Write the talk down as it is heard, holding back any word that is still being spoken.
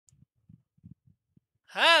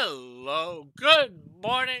Hello, good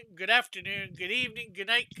morning, good afternoon, good evening, good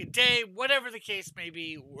night, good day, whatever the case may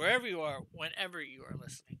be, wherever you are, whenever you are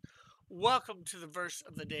listening. Welcome to the verse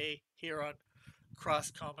of the day here on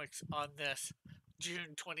Cross Comics on this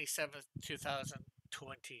June 27th,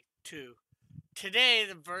 2022. Today,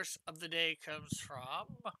 the verse of the day comes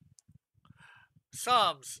from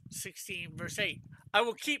Psalms 16, verse 8. I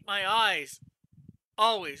will keep my eyes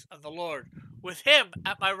always on the Lord. With him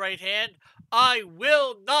at my right hand, I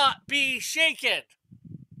will not be shaken.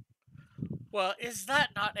 Well, is that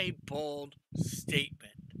not a bold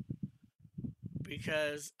statement?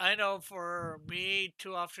 Because I know for me,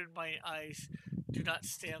 too often my eyes do not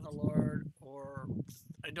stay on the Lord, or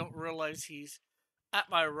I don't realize He's at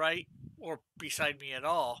my right or beside me at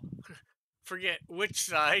all. Forget which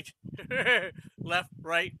side, left,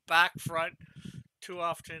 right, back, front. Too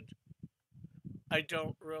often, I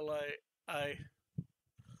don't realize, I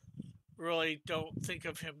really don't think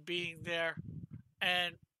of Him being there.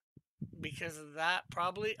 And because of that,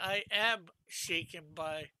 probably I am shaken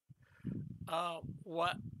by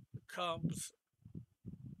what comes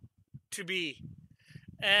to be.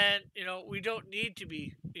 And, we don't need to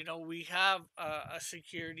be. We have a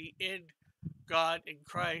security in God, in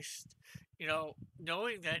Christ,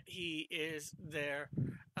 knowing that He is there.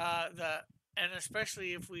 And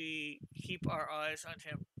especially if we keep our eyes on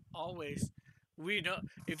Him always, we know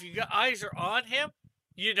if your eyes are on Him,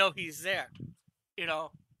 He's there. You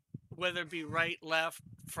know, whether it be right, left,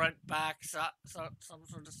 front, back, some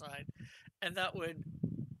sort of side, and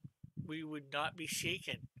we would not be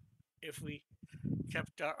shaken if we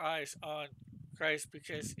kept our eyes on Christ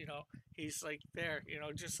because He's like there,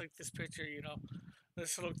 just like this picture,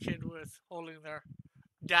 this little kid with holding their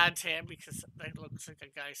dad's hand because that looks like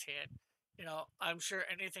a guy's hand. I'm sure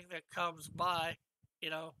anything that comes by, you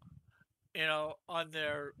know, on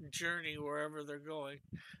their journey wherever they're going,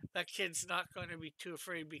 that kid's not going to be too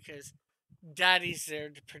afraid because daddy's there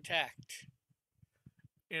to protect,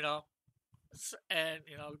 you know, and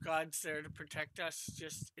God's there to protect us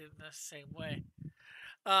just in the same way.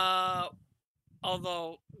 Uh,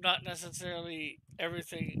 Although not necessarily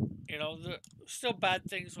everything, still bad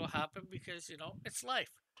things will happen because it's life.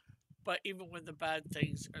 But even when the bad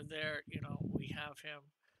things are there, we have Him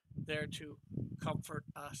there to comfort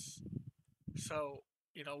us. So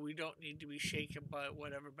we don't need to be shaken by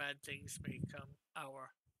whatever bad things may come our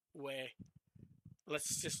way.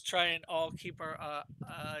 Let's just try and all keep our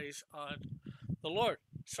eyes on the Lord.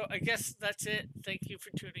 So I guess that's it. Thank you for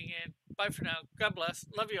tuning in. Bye for now. God bless.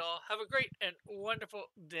 Love you all. Have a great and wonderful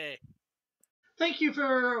day. Thank you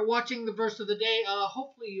for watching the verse of the day.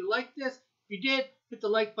 Hopefully you liked this. If you did, hit the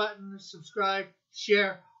like button, subscribe,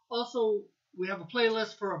 share. Also, we have a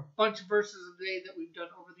playlist for a bunch of verses of the day that we've done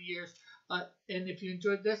over the years. And if you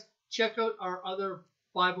enjoyed this, check out our other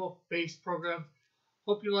Bible-based programs.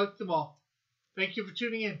 Hope you liked them all. Thank you for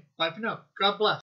tuning in. Bye for now. God bless.